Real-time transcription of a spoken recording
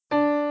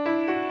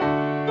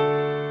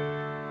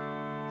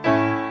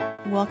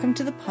Welcome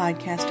to the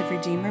podcast of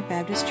Redeemer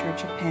Baptist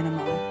Church of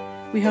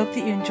Panama. We hope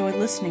that you enjoy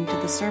listening to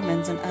the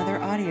sermons and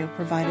other audio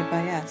provided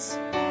by us.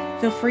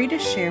 Feel free to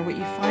share what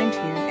you find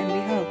here, and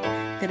we hope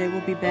that it will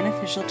be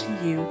beneficial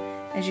to you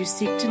as you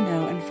seek to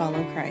know and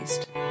follow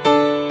Christ.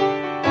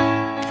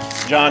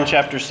 John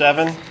chapter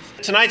 7.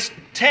 Tonight's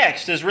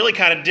text is really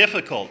kind of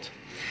difficult.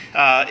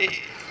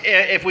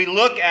 If we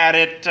look at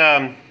it,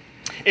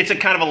 it's a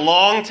kind of a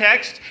long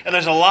text, and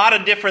there's a lot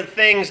of different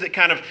things that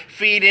kind of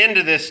feed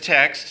into this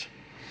text.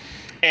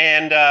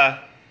 And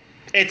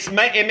it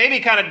may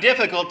be kind of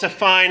difficult to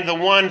find the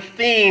one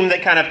theme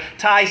that kind of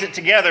ties it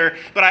together.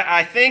 But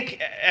I think,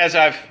 as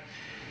I've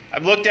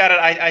looked at it,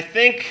 I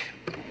think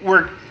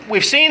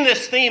we've seen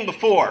this theme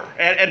before.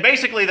 And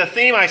basically the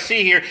theme I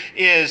see here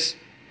is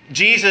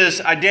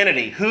Jesus'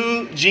 identity,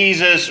 who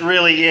Jesus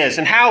really is,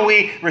 and how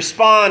we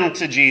respond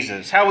to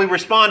Jesus, how we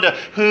respond to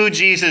who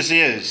Jesus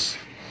is.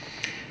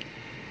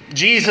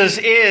 Jesus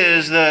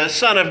is the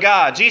Son of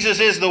God. Jesus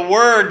is the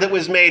Word that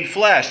was made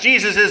flesh.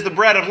 Jesus is the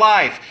bread of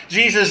life.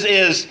 Jesus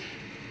is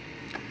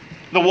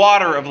the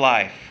water of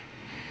life.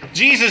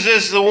 Jesus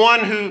is the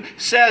one who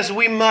says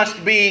we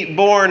must be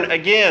born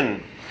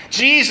again.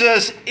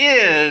 Jesus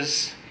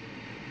is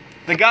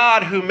the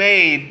God who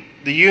made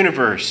the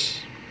universe.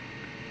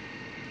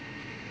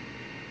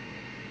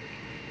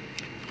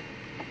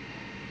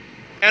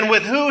 And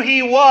with who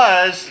he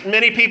was,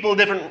 many people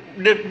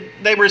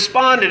they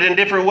responded in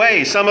different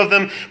ways. Some of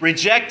them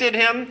rejected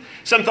him.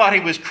 Some thought he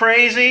was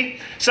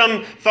crazy.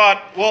 Some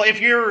thought, well, if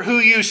you're who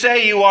you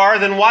say you are,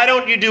 then why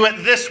don't you do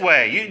it this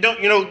way?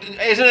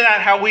 Isn't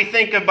that how we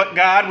think about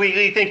God?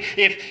 We think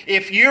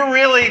if you're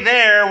really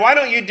there, why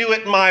don't you do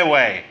it my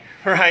way?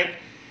 Right?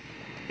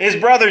 His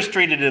brothers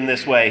treated him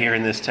this way here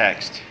in this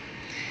text.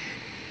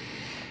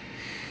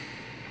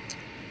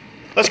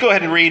 Let's go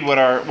ahead and read what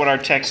our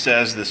text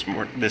says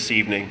this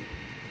evening.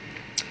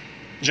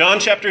 John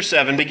chapter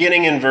 7,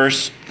 beginning in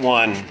verse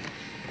 1.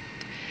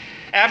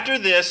 After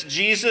this,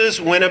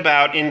 Jesus went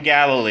about in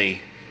Galilee.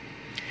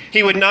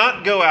 He would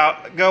not go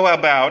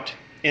about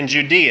in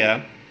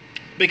Judea,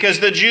 because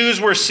the Jews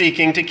were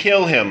seeking to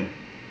kill him.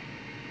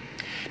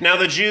 Now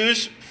the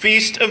Jews'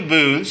 feast of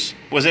booths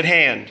was at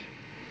hand.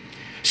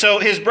 So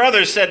his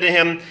brothers said to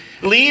him,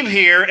 "Leave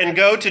here and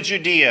go to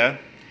Judea,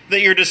 that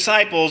your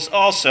disciples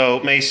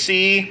also may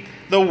see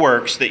the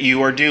works that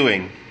you are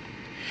doing.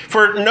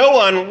 For no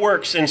one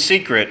works in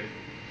secret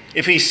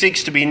if he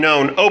seeks to be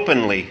known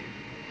openly.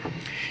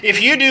 If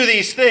you do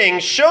these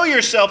things, show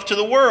yourself to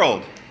the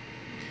world."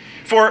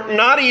 For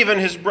not even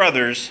his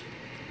brothers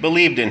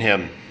believed in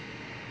him.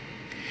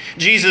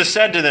 Jesus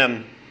said to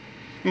them,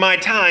 "My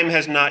time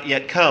has not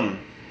yet come,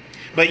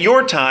 but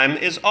your time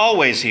is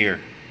always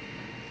here.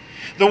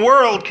 The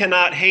world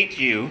cannot hate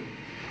you,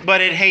 but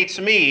it hates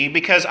me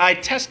because I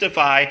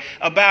testify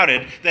about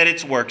it that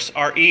its works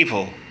are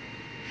evil.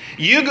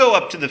 You go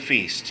up to the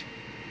feast.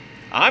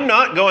 I'm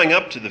not going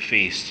up to the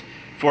feast,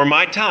 for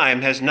my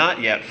time has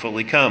not yet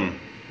fully come."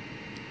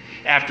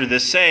 After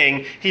this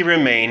saying, he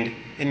remained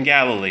in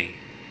Galilee.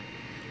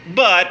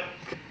 But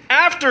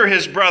after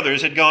his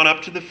brothers had gone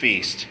up to the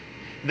feast,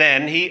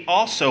 then he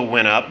also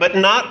went up, but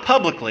not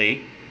publicly,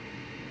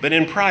 but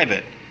in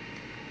private.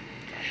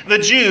 The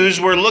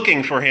Jews were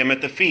looking for him at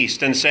the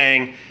feast and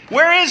saying,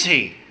 "Where is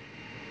he?"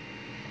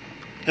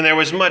 And there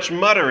was much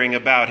muttering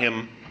about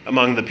him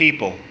among the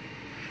people.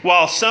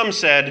 While some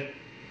said,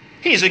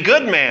 "He's a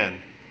good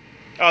man."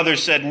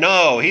 Others said,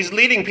 "No, he's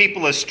leading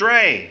people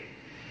astray."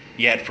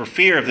 Yet for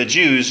fear of the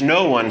Jews,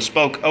 no one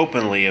spoke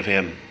openly of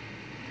him.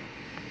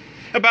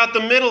 About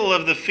the middle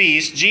of the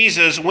feast,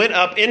 Jesus went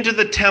up into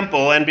the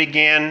temple and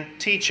began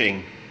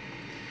teaching.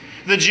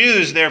 The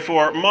Jews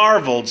therefore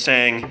marveled,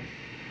 saying,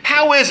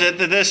 "How is it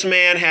that this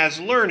man has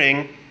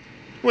learning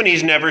when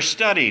he's never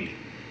studied?"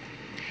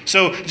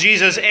 So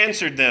Jesus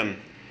answered them,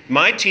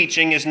 "My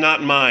teaching is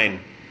not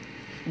mine,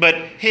 but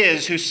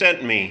his who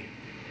sent me.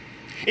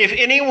 If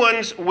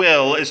anyone's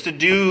will is to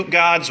do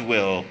God's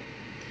will,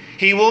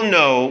 he will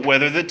know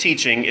whether the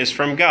teaching is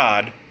from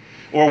God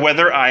or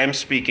whether I am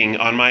speaking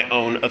on my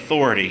own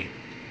authority.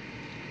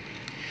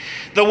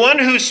 The one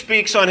who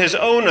speaks on his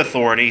own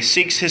authority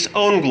seeks his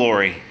own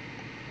glory,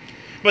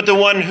 but the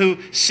one who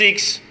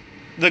seeks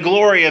the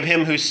glory of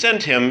him who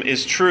sent him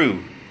is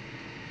true,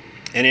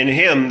 and in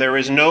him there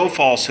is no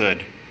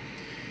falsehood.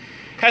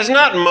 Has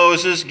not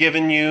Moses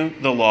given you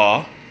the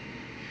law?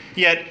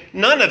 Yet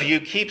none of you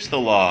keeps the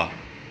law.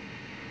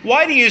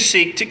 Why do you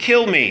seek to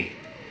kill me?"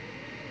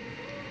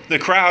 The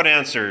crowd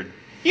answered,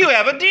 "You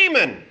have a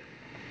demon.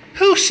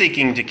 Who's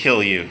seeking to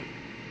kill you?"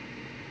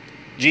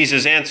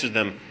 Jesus answered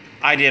them,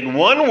 "I did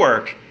one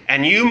work,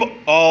 and you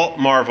all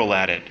marvel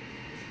at it.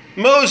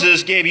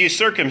 Moses gave you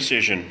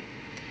circumcision.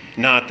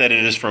 Not that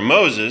it is from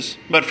Moses,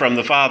 but from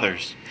the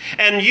fathers.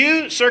 And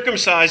you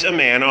circumcise a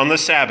man on the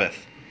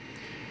Sabbath.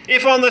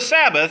 If on the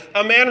Sabbath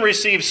a man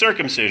receives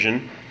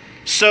circumcision,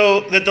 so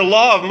that the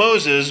law of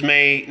Moses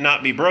may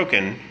not be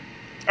broken,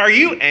 are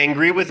you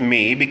angry with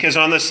me because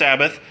on the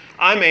Sabbath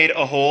I made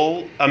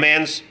a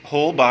man's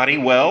whole body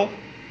well?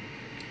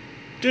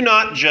 Do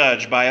not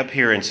judge by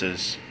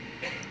appearances,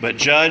 but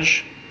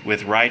judge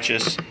with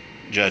righteous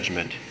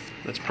judgment.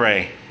 Let's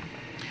pray.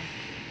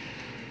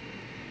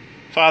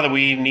 Father,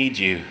 we need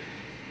you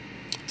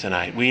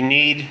tonight. We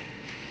need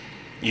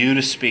you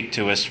to speak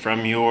to us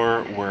from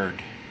your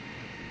word.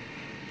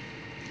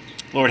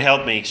 Lord,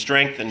 help me,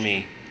 strengthen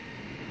me.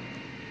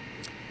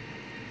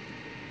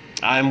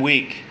 I'm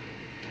weak.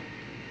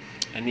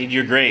 I need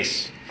your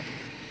grace.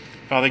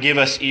 Father, give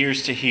us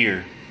ears to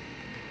hear.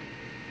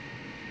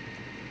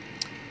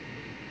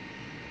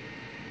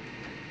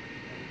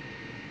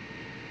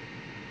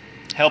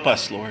 Help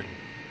us, Lord,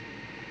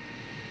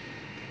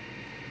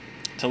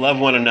 to love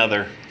one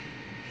another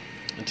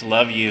and to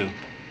love you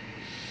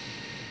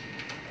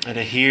and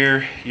to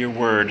hear your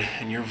word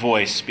and your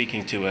voice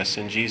speaking to us.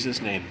 In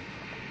Jesus' name,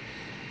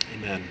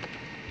 amen.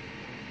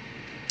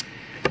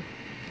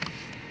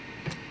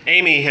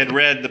 Amy had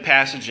read the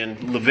passage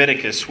in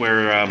Leviticus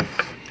where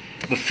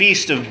the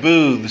Feast of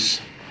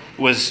Booths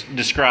was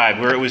described,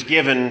 where it was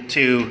given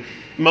to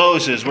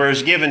Moses, where it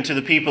was given to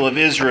the people of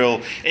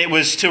Israel. It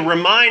was to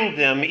remind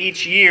them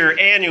each year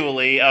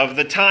annually of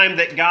the time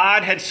that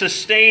God had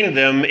sustained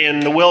them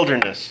in the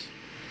wilderness,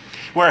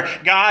 where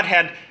God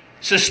had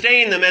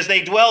sustained them as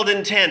they dwelled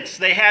in tents.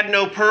 They had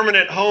no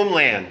permanent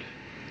homeland,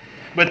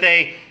 but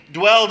they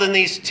dwelled in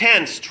these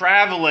tents,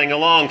 traveling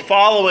along,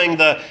 following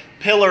the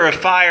pillar of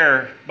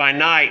fire by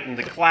night and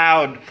the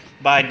cloud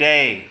by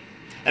day,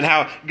 and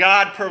how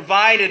God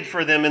provided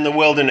for them in the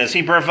wilderness.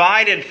 He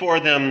provided for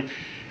them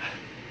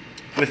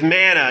with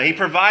manna. He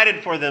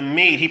provided for them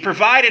meat. He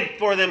provided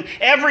for them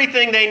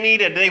everything they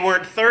needed. They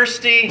weren't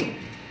thirsty,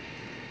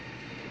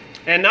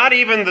 and not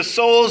even the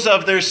soles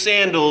of their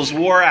sandals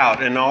wore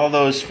out in all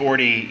those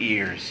 40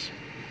 years.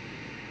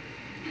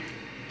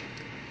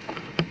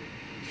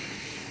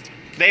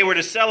 They were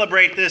to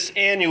celebrate this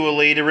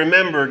annually to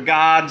remember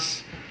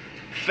God's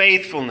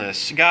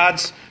faithfulness,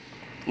 God's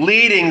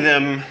leading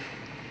them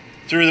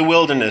through the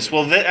wilderness.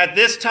 Well, at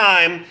this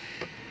time,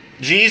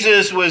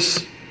 Jesus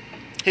was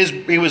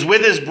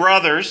with his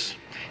brothers.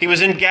 He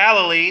was in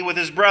Galilee with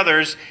his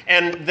brothers,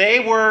 and they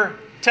were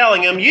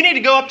telling him, you need to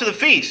go up to the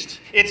feast.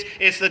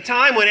 It's the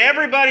time when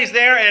everybody's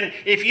there, and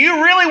if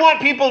you really want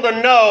people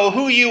to know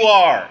who you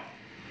are,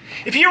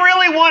 if you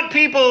really want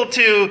people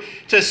to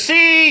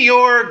see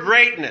your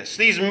greatness,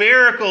 these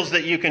miracles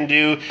that you can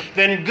do,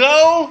 then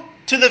go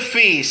to the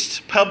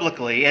feast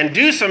publicly and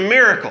do some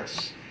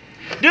miracles.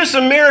 Do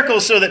some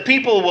miracles so that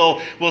people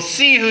will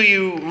see who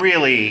you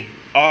really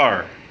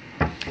are.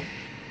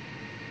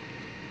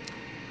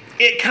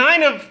 It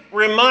kind of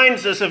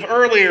reminds us of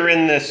earlier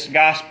in this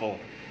gospel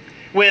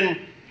when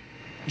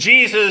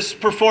Jesus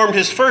performed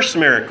his first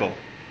miracle.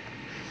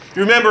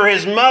 Remember,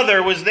 his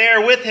mother was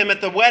there with him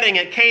at the wedding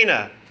at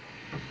Cana.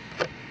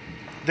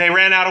 They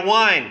ran out of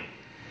wine.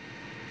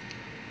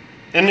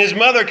 And his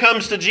mother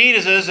comes to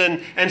Jesus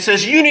and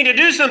says, you need to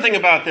do something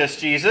about this,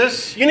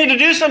 Jesus. You need to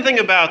do something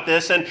about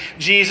this. And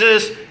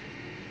Jesus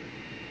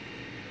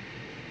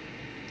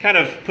kind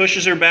of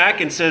pushes her back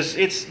and says,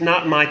 it's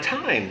not my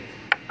time.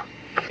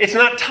 It's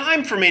not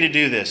time for me to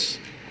do this.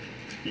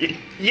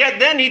 Yet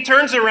then he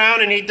turns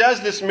around and he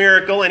does this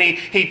miracle, and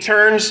he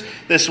turns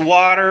this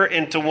water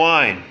into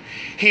wine.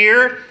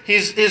 Here,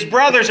 his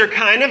brothers are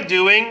kind of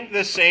doing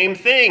the same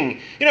thing.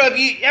 You know,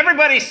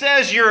 everybody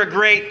says you're a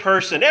great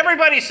person.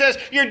 Everybody says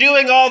you're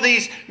doing all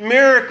these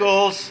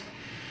miracles.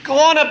 Go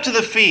on up to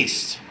the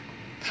feast.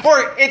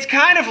 Or it's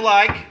kind of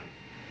like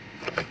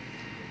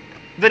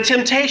the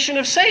temptation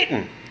of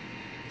Satan.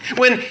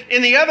 When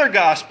in the other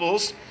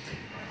Gospels,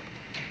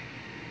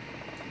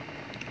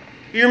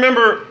 you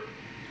remember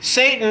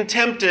Satan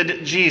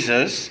tempted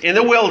Jesus in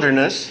the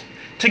wilderness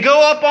to go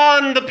up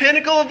on the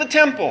pinnacle of the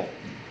temple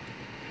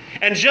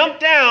and jump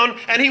down,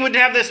 and he would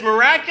have this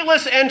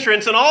miraculous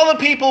entrance, and all the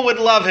people would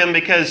love him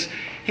because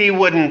he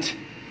wouldn't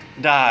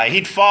die.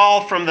 He'd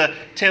fall from the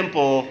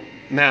Temple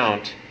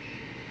Mount,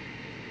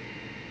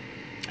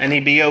 and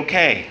he'd be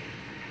okay.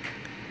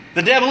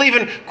 The devil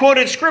even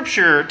quoted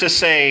Scripture to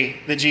say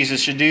that Jesus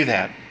should do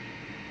that.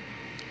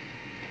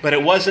 But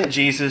it wasn't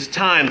Jesus'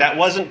 time. That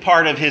wasn't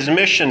part of his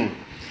mission.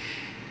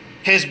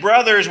 His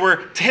brothers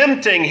were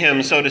tempting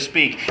him, so to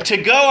speak, to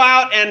go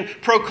out and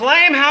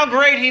proclaim how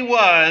great he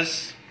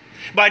was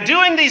by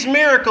doing these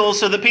miracles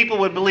so that people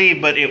would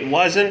believe, but it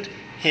wasn't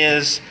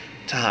his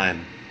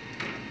time.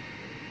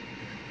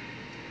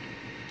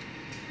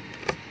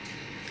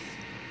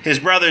 His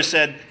brothers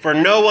said, for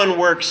no one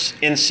works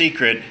in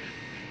secret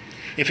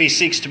if he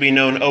seeks to be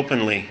known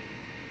openly.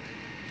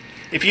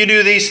 If you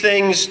do these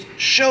things,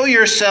 show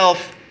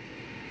yourself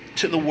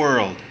to the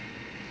world.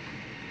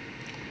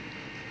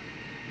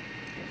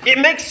 It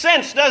makes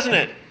sense, doesn't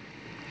it?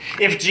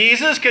 If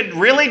Jesus could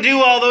really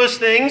do all those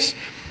things,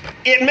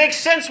 it makes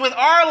sense with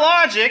our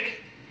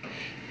logic.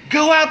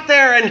 Go out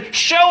there and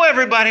show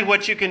everybody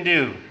what you can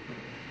do.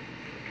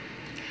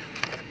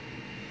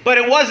 But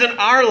it wasn't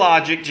our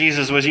logic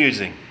Jesus was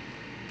using.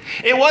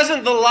 It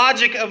wasn't the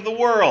logic of the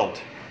world.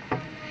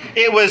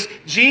 It was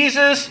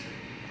Jesus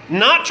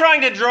not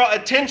trying to draw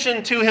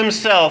attention to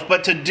himself,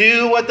 but to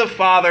do what the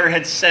Father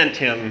had sent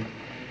him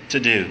to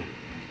do.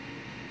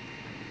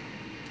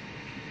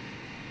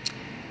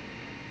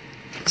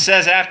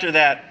 says after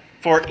that,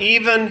 for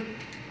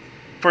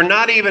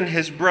not even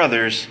his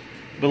brothers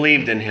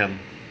believed in him.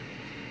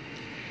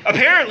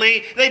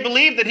 Apparently, they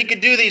believed that he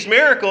could do these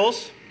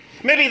miracles.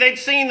 Maybe they'd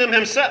seen them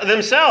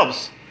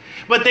themselves,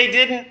 but they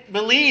didn't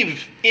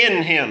believe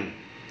in him.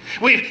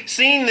 We've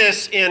seen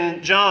this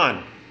in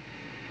John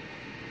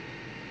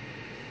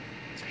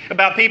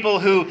about people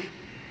who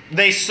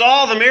they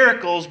saw the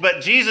miracles,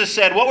 but Jesus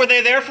said, what were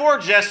they there for?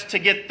 Just to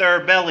get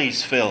their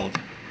bellies filled.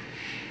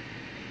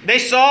 They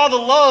saw the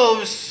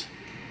loaves,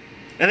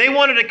 and they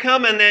wanted to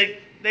come and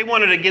they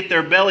wanted to get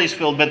their bellies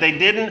filled, but they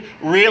didn't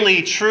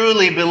really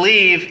truly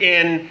believe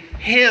in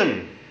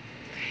him,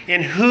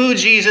 in who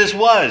Jesus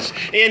was,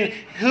 in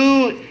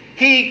who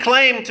he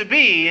claimed to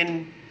be,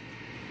 and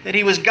that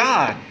he was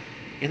God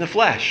in the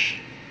flesh.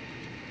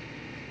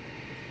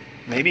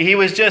 Maybe he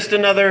was just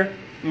another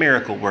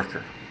miracle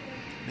worker,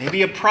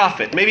 maybe a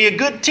prophet, maybe a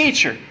good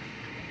teacher.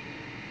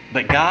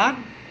 But God?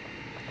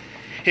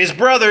 His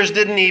brothers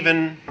didn't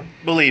even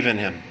believe in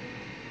him.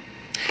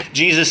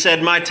 Jesus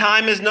said, my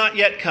time is not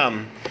yet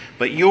come,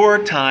 but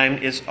your time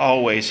is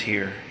always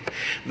here.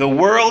 The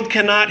world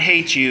cannot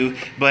hate you,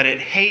 but it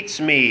hates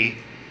me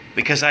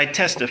because I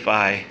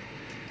testify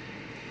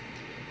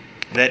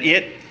that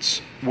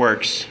its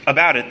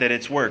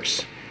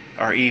works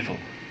are evil.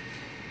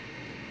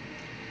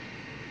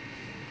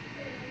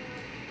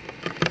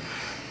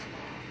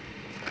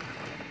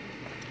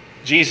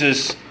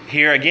 Jesus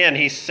here again,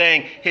 he's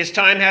saying his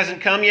time hasn't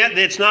come yet.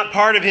 It's not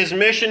part of his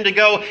mission to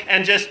go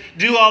and just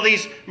do all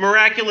these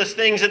miraculous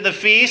things at the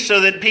feast so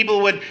that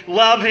people would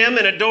love him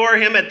and adore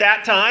him at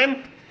that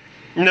time.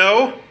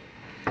 No.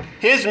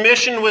 His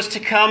mission was to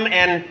come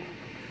and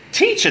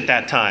teach at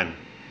that time.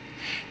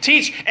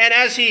 Teach. And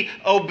as he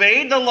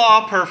obeyed the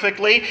law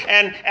perfectly,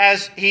 and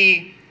as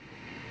he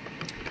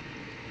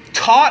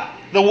taught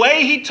the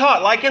way he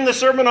taught, like in the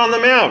Sermon on the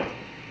Mount,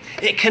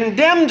 it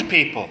condemned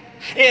people.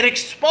 It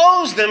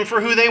exposed them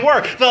for who they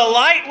were. The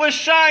light was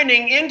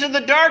shining into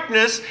the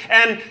darkness,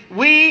 and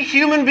we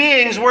human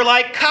beings were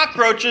like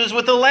cockroaches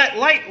with a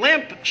light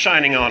lamp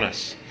shining on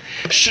us.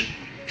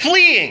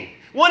 Fleeing,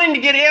 wanting to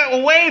get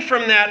away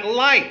from that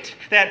light,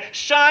 that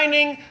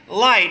shining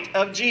light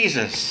of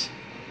Jesus.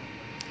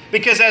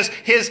 Because as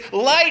his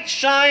light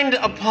shined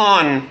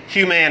upon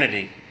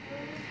humanity,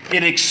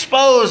 it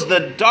exposed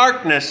the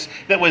darkness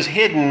that was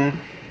hidden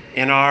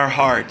in our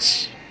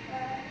hearts.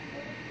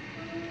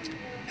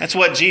 That's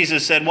what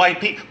Jesus said, why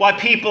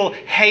people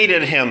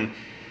hated him,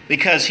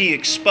 because he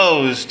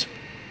exposed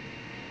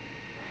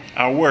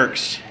our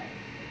works.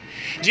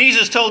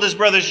 Jesus told his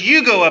brothers,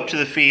 you go up to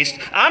the feast.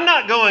 I'm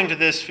not going to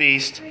this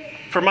feast,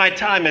 for my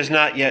time has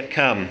not yet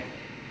come.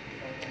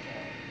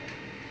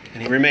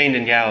 And he remained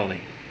in Galilee.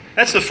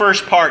 That's the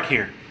first part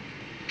here.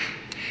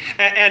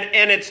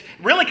 And it's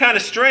really kind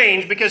of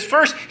strange, because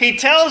first he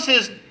tells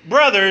his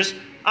brothers,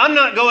 I'm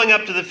not going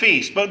up to the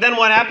feast. But then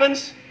what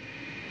happens?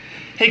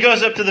 He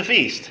goes up to the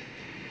feast.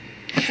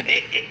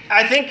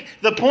 I think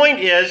the point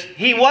is,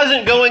 he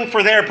wasn't going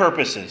for their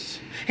purposes.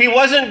 He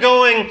wasn't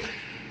going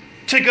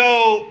to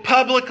go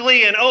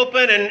publicly and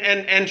open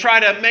and try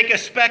to make a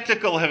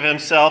spectacle of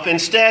himself.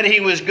 Instead, he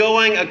was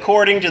going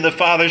according to the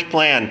Father's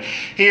plan.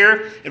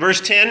 Here, in verse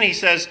 10, he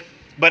says,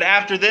 but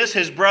after this,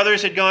 his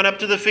brothers had gone up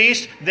to the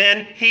feast.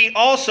 Then he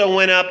also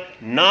went up,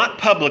 not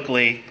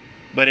publicly,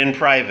 but in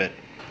private.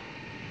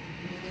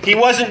 He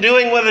wasn't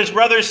doing what his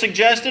brothers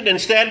suggested.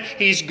 Instead,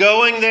 he's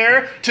going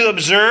there to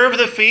observe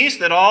the feast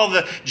that all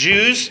the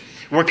Jews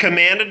were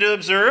commanded to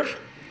observe.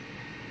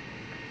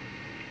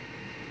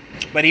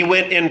 But he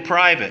went in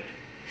private.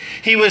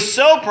 He was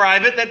so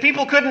private that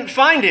people couldn't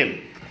find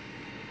him.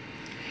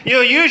 You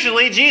know,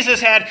 usually Jesus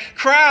had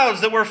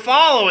crowds that were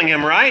following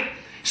him, right?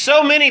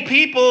 So many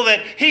people that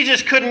he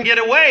just couldn't get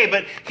away,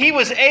 but he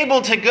was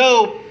able to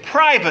go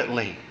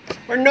privately,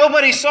 where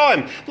nobody saw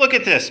him. Look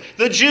at this.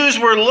 The Jews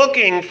were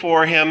looking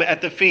for him at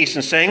the feast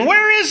and saying,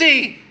 where is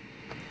he?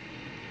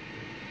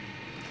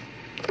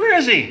 Where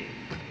is he?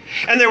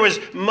 And there was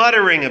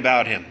muttering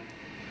about him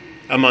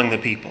among the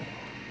people.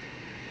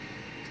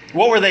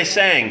 What were they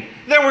saying?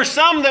 There were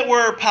some that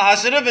were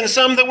positive and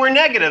some that were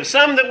negative.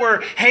 Some that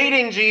were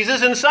hating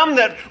Jesus and some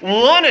that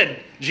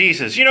wanted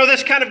Jesus. You know,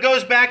 this kind of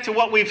goes back to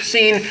what we've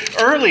seen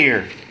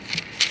earlier.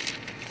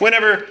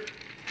 Whenever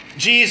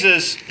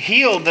Jesus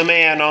healed the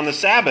man on the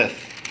Sabbath.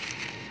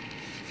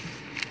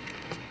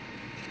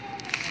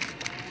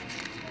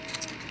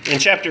 In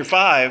chapter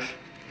 5,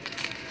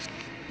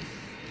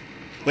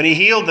 when he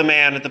healed the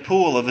man at the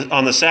pool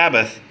on the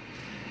Sabbath,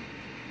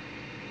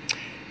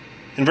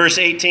 in verse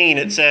 18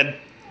 it said,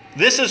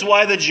 this is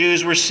why the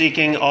Jews were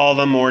seeking all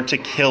the more to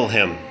kill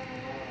him.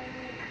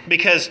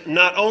 Because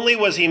not only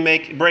was he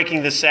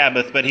breaking the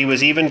Sabbath, but he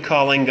was even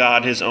calling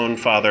God his own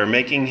Father,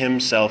 making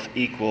himself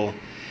equal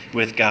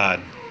with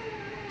God.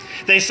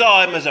 They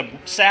saw him as a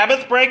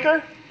Sabbath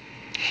breaker.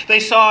 They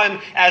saw him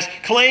as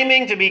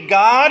claiming to be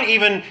God,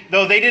 even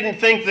though they didn't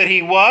think that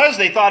he was.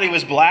 They thought he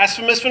was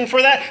blasphemous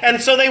for that, and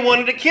so they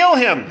wanted to kill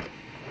him.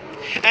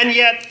 And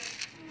yet,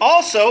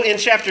 also in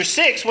chapter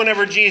 6,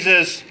 whenever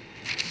Jesus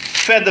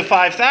fed the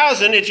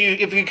 5,000, if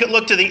you could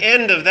look to the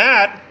end of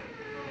that,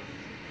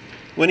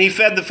 when he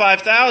fed the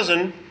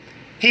 5,000,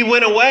 he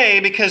went away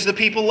because the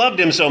people loved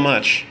him so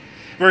much.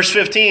 Verse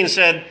 15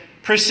 said,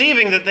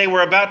 perceiving that they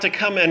were about to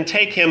come and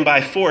take him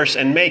by force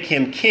and make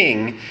him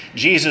king,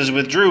 Jesus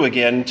withdrew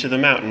again to the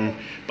mountain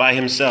by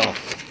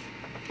himself.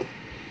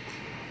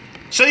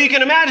 So you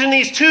can imagine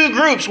these two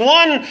groups,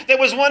 one that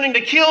was wanting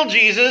to kill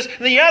Jesus,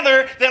 the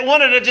other that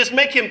wanted to just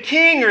make him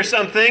king or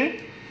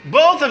something.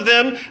 Both of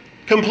them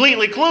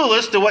completely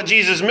clueless to what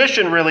Jesus'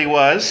 mission really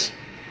was.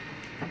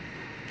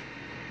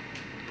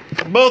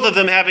 Both of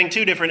them having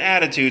two different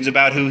attitudes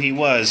about who he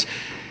was.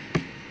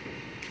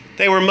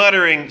 They were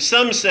muttering.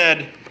 Some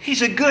said,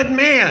 he's a good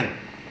man.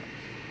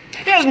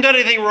 He hasn't done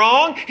anything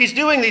wrong. He's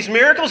doing these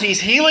miracles. He's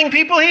healing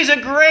people. He's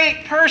a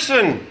great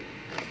person.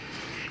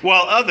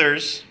 While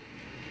others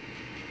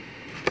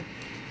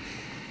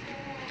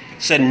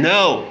said,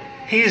 no,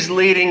 he's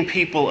leading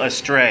people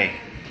astray.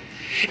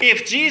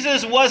 If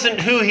Jesus wasn't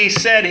who he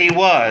said he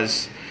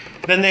was,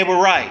 then they were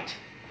right.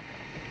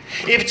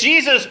 If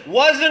Jesus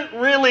wasn't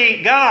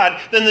really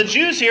God, then the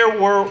Jews here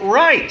were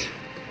right.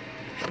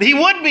 He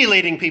would be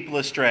leading people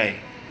astray.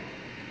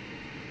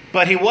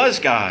 But he was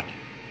God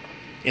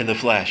in the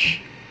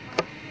flesh.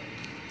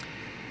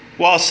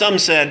 While some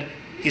said,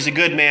 he's a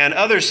good man,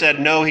 others said,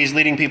 no, he's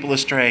leading people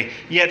astray.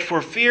 Yet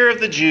for fear of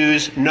the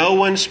Jews, no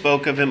one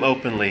spoke of him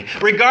openly.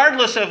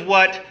 Regardless of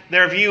what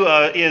their view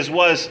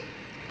was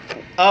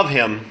of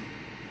him,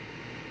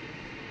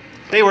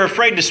 they were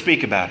afraid to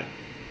speak about it.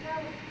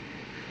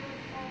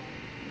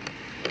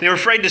 They were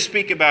afraid to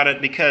speak about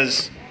it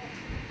because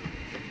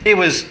it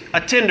was a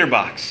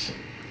tinderbox.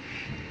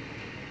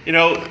 You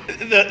know,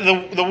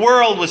 the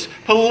world was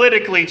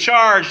politically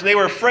charged. They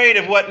were afraid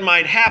of what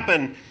might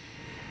happen.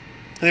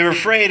 They were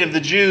afraid of the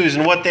Jews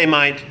and what they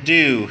might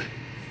do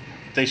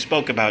if they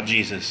spoke about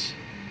Jesus.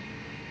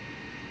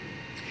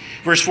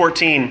 Verse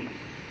 14.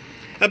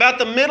 About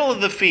the middle of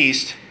the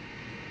feast,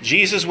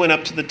 Jesus went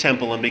up to the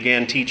temple and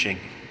began teaching.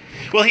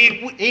 Well,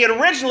 he had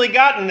originally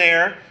gotten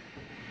there,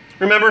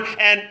 remember,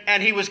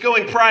 and he was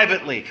going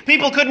privately.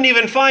 People couldn't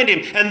even find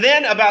him. And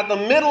then about the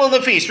middle of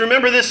the feast,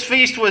 remember this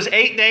feast was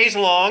 8 days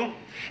long.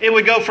 It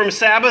would go from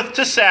Sabbath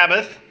to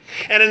Sabbath.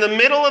 And in the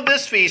middle of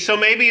this feast, so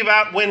maybe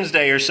about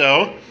Wednesday or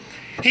so,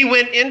 he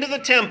went into the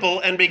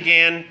temple and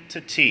began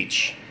to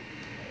teach.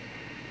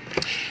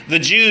 The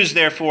Jews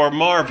therefore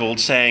marveled,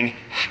 saying,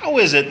 how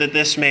is it that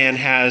this man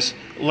has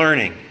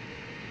learning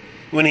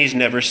when he's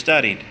never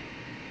studied?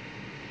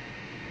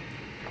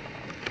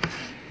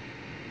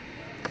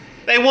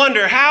 They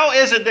wonder, how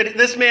is it that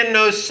this man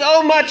knows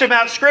so much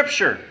about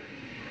Scripture?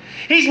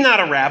 He's not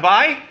a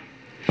rabbi.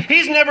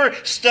 He's never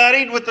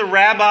studied with the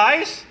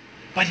rabbis,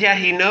 but yet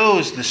he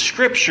knows the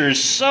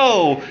Scriptures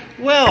so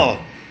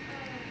well.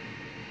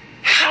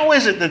 How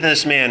is it that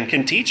this man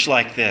can teach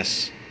like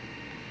this?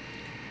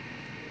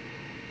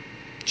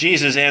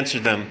 Jesus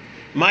answered them,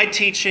 my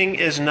teaching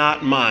is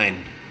not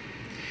mine,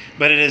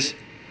 but it is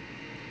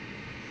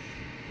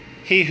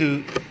he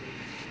who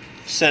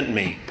sent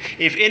me.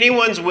 If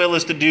anyone's will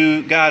is to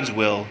do God's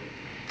will,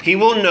 he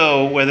will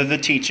know whether the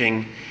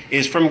teaching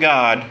is from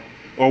God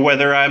or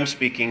whether I'm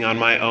speaking on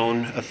my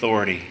own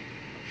authority.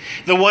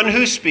 The one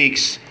who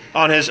speaks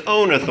on his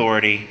own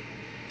authority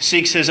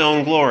seeks his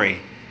own glory,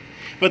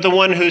 but the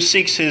one who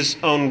seeks the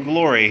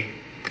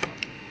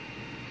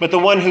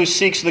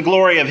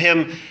glory of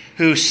him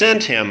who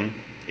sent him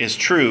is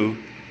true,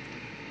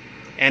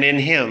 and in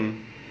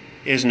him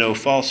is no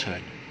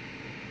falsehood.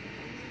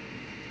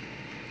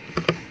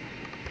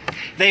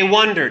 They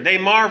wondered, they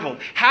marveled.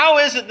 How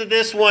is it that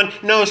this one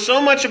knows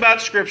so much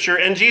about Scripture?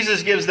 And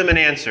Jesus gives them an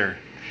answer.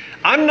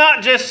 I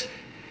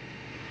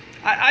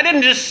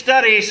didn't just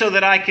study so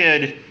that I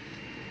could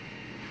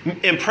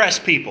impress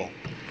people.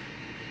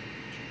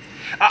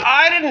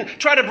 I didn't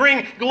try to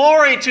bring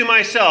glory to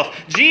myself.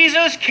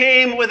 Jesus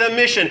came with a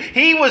mission.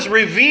 He was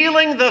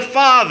revealing the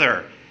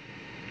Father.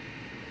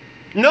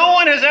 No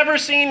one has ever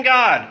seen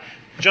God,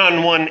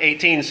 John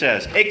 1:18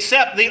 says,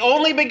 except the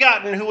only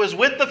begotten who was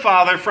with the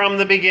Father from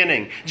the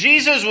beginning.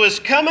 Jesus was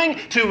coming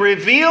to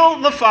reveal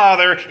the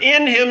Father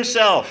in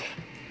himself.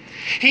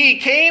 He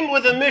came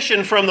with a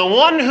mission from the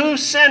one who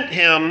sent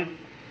him,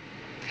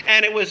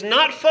 and it was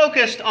not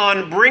focused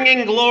on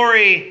bringing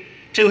glory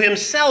to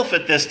himself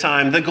at this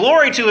time. The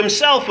glory to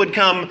himself would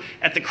come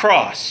at the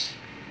cross.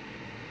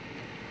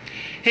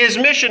 His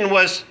mission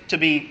was to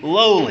be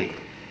lowly.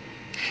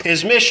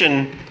 His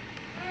mission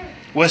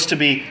was to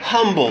be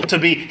humble, to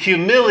be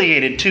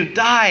humiliated, to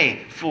die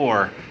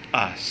for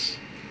us.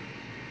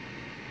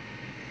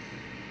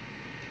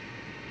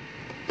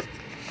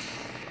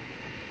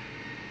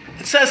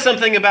 It says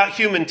something about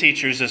human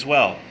teachers as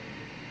well.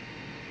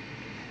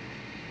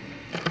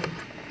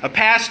 A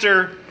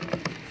pastor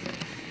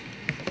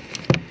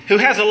who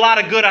has a lot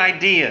of good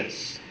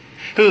ideas,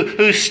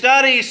 who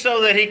studies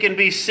so that he can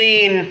be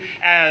seen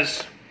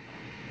as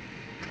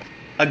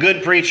a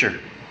good preacher,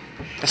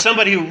 as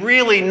somebody who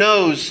really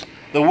knows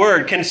the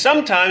Word, can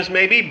sometimes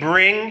maybe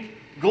bring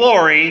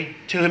glory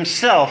to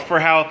himself for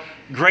how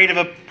great of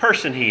a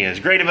person he is,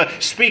 great of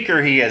a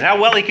speaker he is, how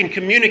well he can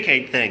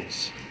communicate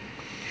things.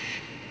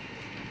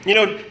 You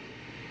know,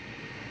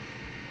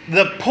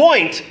 the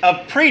point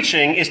of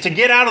preaching is to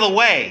get out of the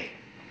way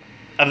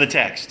of the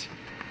text.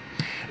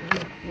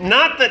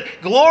 Not that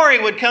glory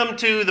would come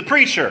to the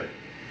preacher,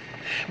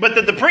 but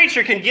that the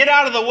preacher can get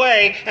out of the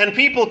way and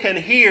people can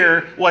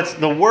hear what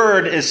the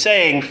Word is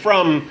saying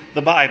from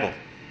the Bible.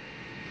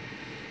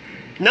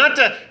 Not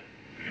to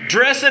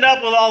dress it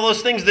up with all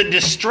those things that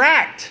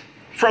distract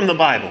from the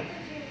Bible.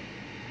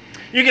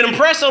 You can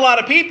impress a lot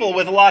of people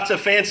with lots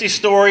of fancy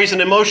stories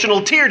and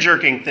emotional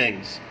tear-jerking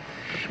things.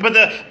 But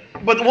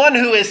the one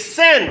who is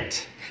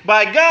sent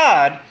by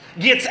God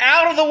gets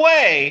out of the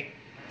way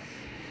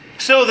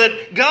so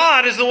that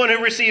God is the one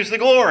who receives the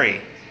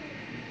glory.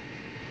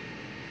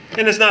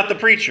 And it's not the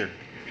preacher.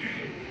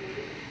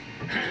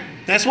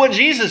 That's what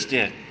Jesus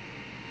did.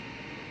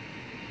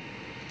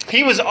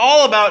 He was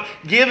all about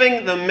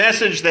giving the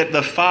message that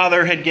the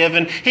Father had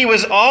given. He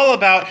was all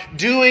about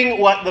doing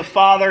what the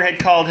Father had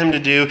called him to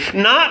do,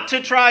 not to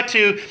try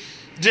to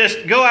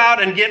just go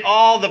out and get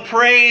all the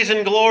praise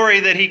and glory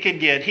that he could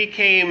get. He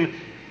came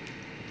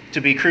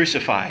to be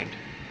crucified.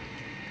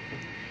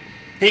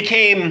 He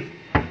came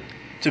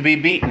to be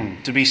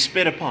beaten, to be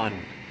spit upon,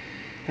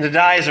 and to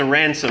die as a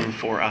ransom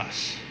for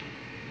us.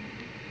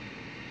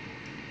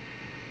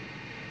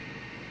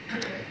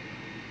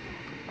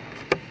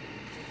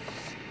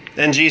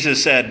 Then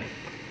Jesus said,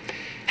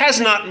 "Has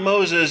not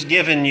Moses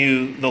given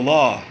you the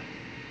law?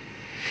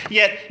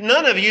 Yet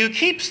none of you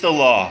keeps the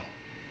law.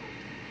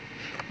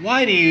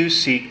 Why do you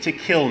seek to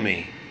kill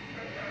me?"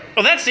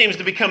 Well, that seems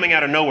to be coming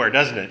out of nowhere,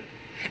 doesn't it?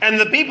 And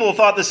the people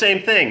thought the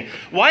same thing.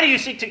 Why do you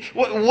seek to...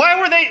 Why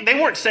were they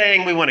weren't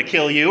saying we want to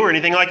kill you or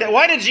anything like that.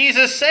 Why did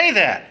Jesus say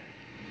that?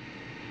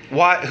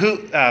 Why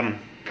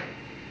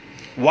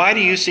do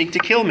you seek to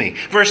kill me?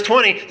 Verse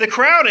 20, the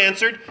crowd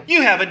answered,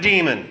 "You have a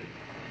demon."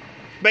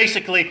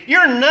 Basically,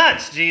 "You're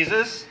nuts,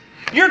 Jesus.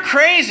 You're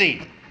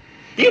crazy.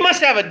 You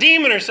must have a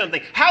demon or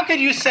something. How could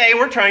you say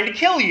we're trying to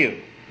kill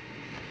you?"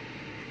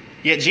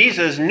 Yet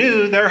Jesus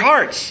knew their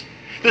hearts.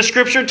 The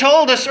scripture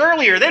told us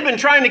earlier, they'd been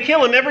trying to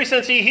kill him ever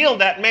since he healed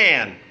that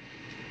man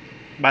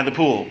by the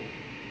pool.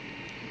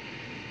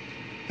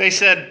 They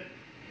said,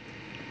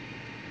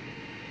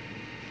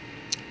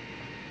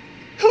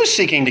 "Who's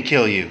seeking to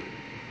kill you?"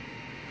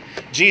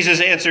 Jesus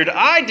answered,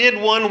 "I did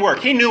one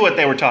work." He knew what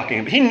they were talking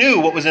about. He knew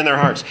what was in their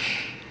hearts.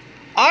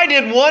 "I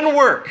did one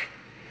work."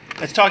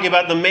 That's talking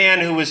about the man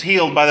who was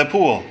healed by the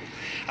pool.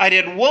 "I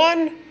did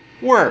one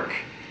work,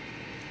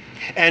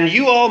 and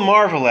you all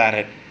marvel at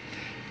it.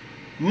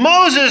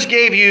 Moses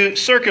gave you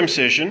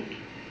circumcision,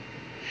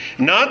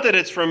 not that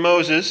it's from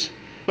Moses,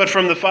 but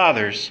from the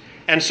fathers,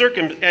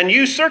 and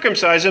you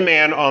circumcise a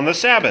man on the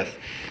Sabbath."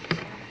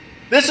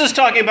 This is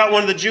talking about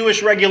one of the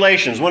Jewish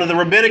regulations, one of the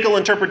rabbinical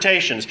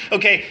interpretations.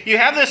 Okay, you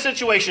have this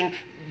situation.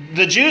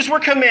 The Jews were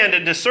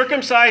commanded to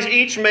circumcise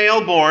each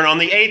male born on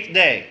the 8th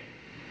day.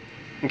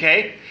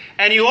 Okay?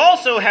 And you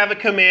also have a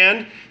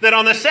command that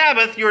on the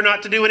Sabbath you're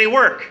not to do any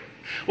work.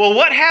 Well,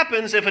 what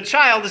happens if a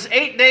child is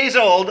 8 days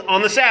old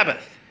on the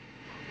Sabbath?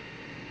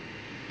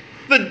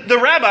 The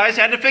rabbis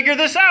had to figure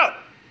this out.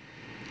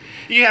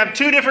 You have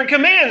two different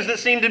commands that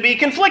seem to be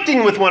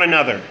conflicting with one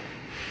another.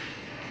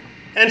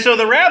 And so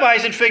the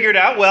rabbis had figured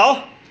out,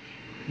 well,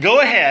 go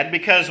ahead,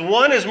 because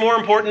one is more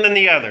important than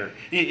the other.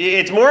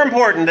 It's more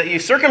important that you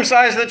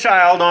circumcise the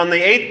child on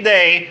the 8th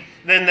day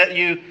than that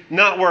you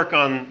not work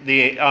on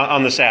the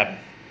Sabbath.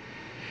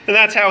 And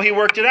that's how he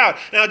worked it out.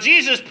 Now,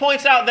 Jesus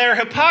points out their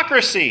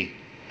hypocrisy.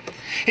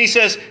 He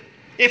says,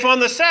 "If on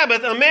the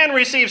Sabbath a man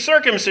receives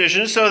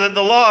circumcision so that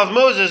the law of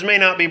Moses may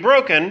not be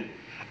broken,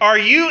 are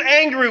you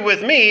angry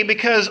with me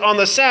because on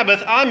the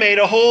Sabbath I made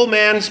a whole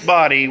man's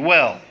body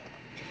well?"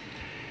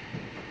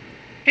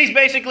 He's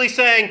basically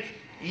saying,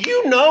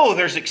 you know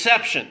there's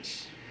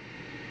exceptions.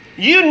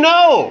 You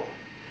know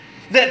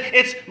that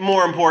it's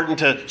more important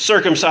to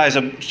circumcise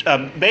a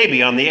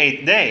baby on the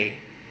 8th day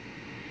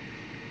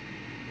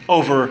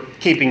over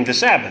keeping the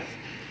Sabbath.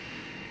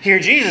 Here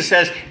Jesus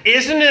says,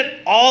 isn't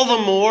it all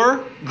the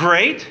more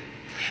great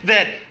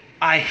that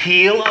I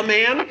heal a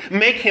man,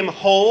 make him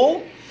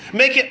whole,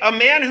 make it a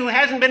man who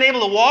hasn't been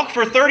able to walk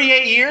for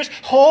 38 years,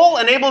 whole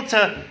and able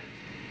to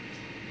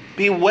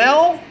be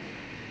well,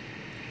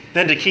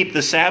 than to keep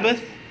the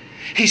Sabbath?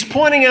 He's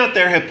pointing out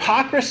their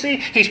hypocrisy.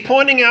 He's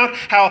pointing out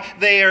how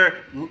they are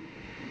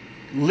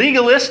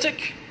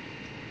legalistic.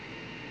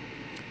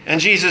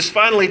 And Jesus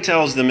finally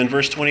tells them in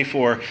verse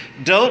 24,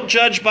 "Don't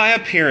judge by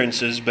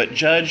appearances, but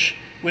judge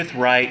with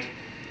right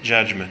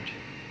judgment."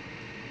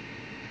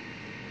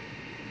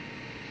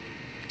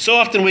 So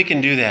often we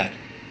can do that.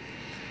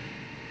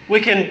 We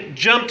can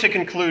jump to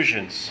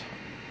conclusions.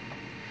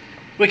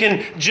 We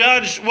can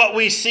judge what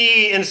we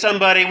see in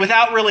somebody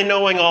without really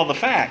knowing all the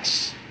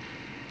facts.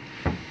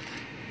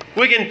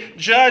 We can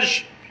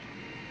judge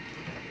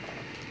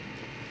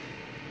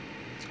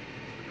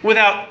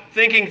without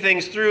thinking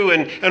things through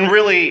and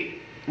really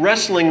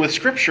wrestling with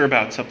Scripture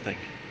about something.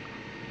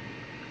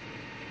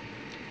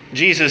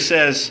 Jesus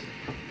says,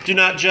 "Do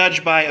not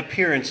judge by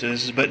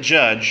appearances, but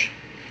judge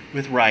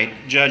with right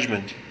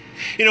judgment."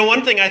 You know,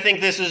 one thing I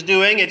think this is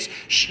doing, it's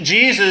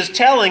Jesus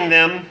telling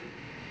them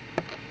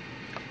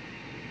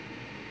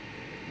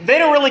they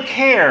don't really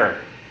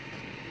care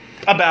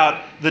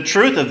about the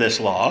truth of this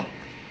law.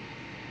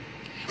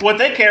 What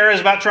they care is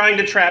about trying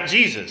to trap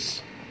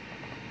Jesus.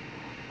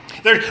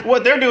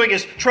 What they're doing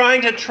is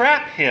trying to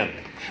trap him.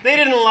 They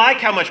didn't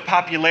like how much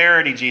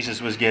popularity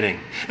Jesus was getting.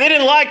 They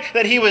didn't like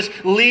that he was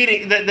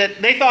leading,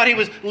 that they thought he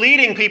was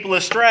leading people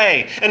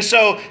astray. And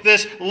so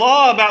this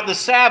law about the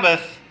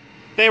Sabbath,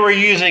 they were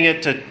using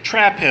it to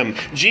trap him.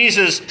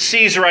 Jesus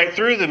sees right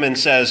through them and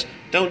says,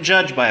 "Don't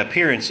judge by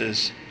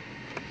appearances.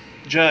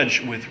 Judge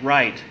with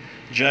right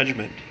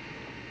judgment."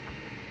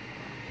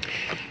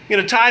 I'm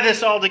going to tie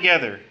this all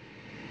together.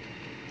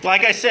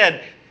 Like I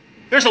said,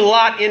 there's a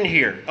lot in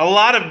here, a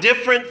lot of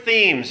different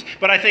themes,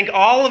 but I think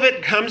all of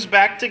it comes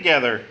back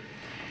together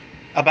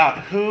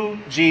about who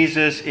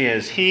Jesus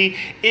is. He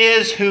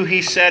is who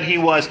he said he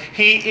was.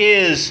 He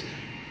is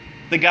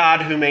the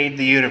God who made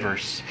the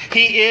universe.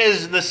 He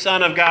is the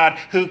Son of God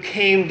who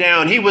came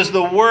down. He was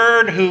the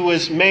Word who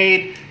was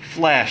made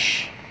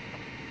flesh.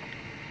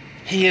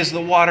 He is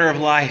the water of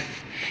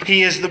life.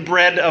 He is the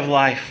bread of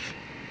life.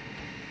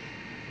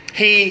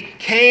 He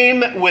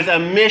came with a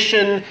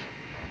mission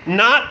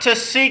not to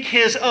seek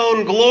his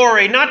own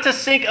glory, not to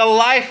seek a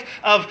life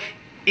of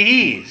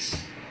ease,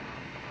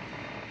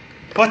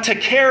 but to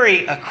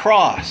carry a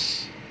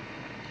cross.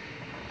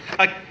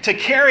 To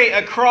carry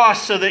a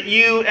cross so that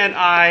you and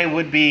I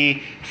would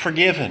be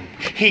forgiven.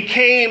 He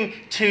came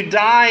to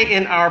die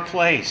in our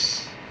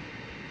place.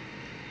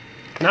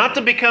 Not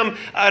to become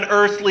an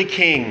earthly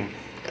king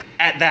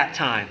at that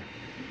time.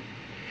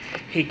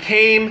 He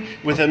came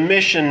with a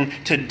mission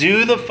to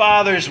do the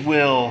Father's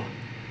will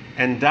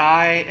and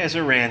die as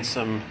a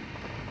ransom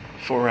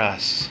for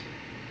us.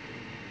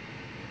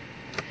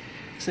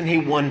 Isn't he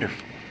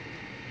wonderful?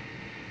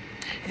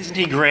 Isn't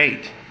he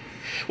great?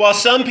 While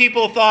some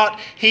people thought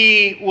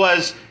he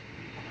was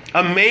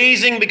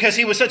amazing because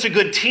he was such a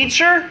good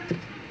teacher,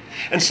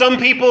 and some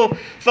people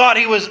thought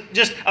he was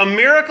just a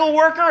miracle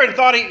worker and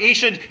thought he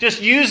should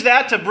just use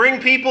that to bring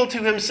people to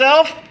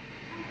himself,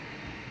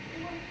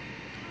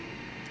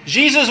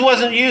 Jesus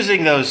wasn't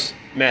using those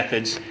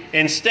methods.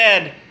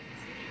 Instead,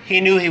 he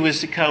knew he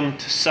was to come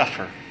to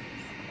suffer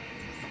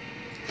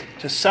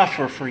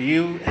for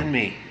you and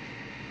me,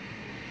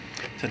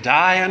 to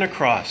die on a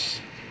cross,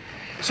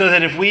 so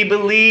that if we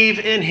believe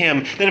in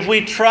him, that if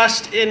we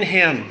trust in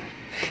him,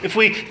 if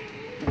we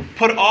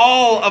put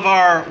all of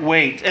our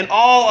weight and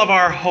all of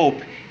our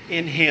hope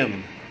in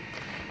him,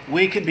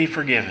 we could be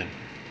forgiven.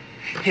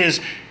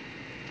 His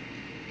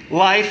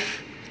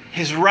life,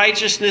 his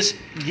righteousness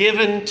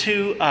given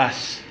to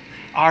us,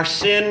 our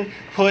sin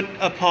put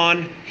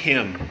upon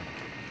him.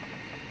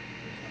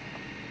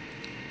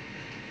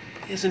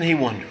 Isn't he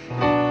wonderful?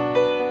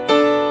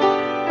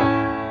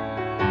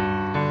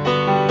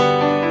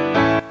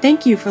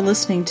 Thank you for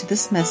listening to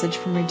this message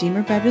from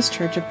Redeemer Baptist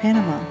Church of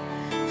Panama.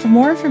 For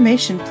more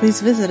information, please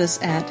visit us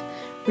at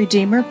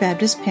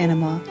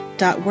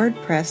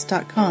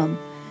redeemerbaptistpanama.wordpress.com,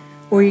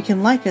 or you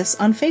can like us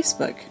on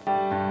Facebook.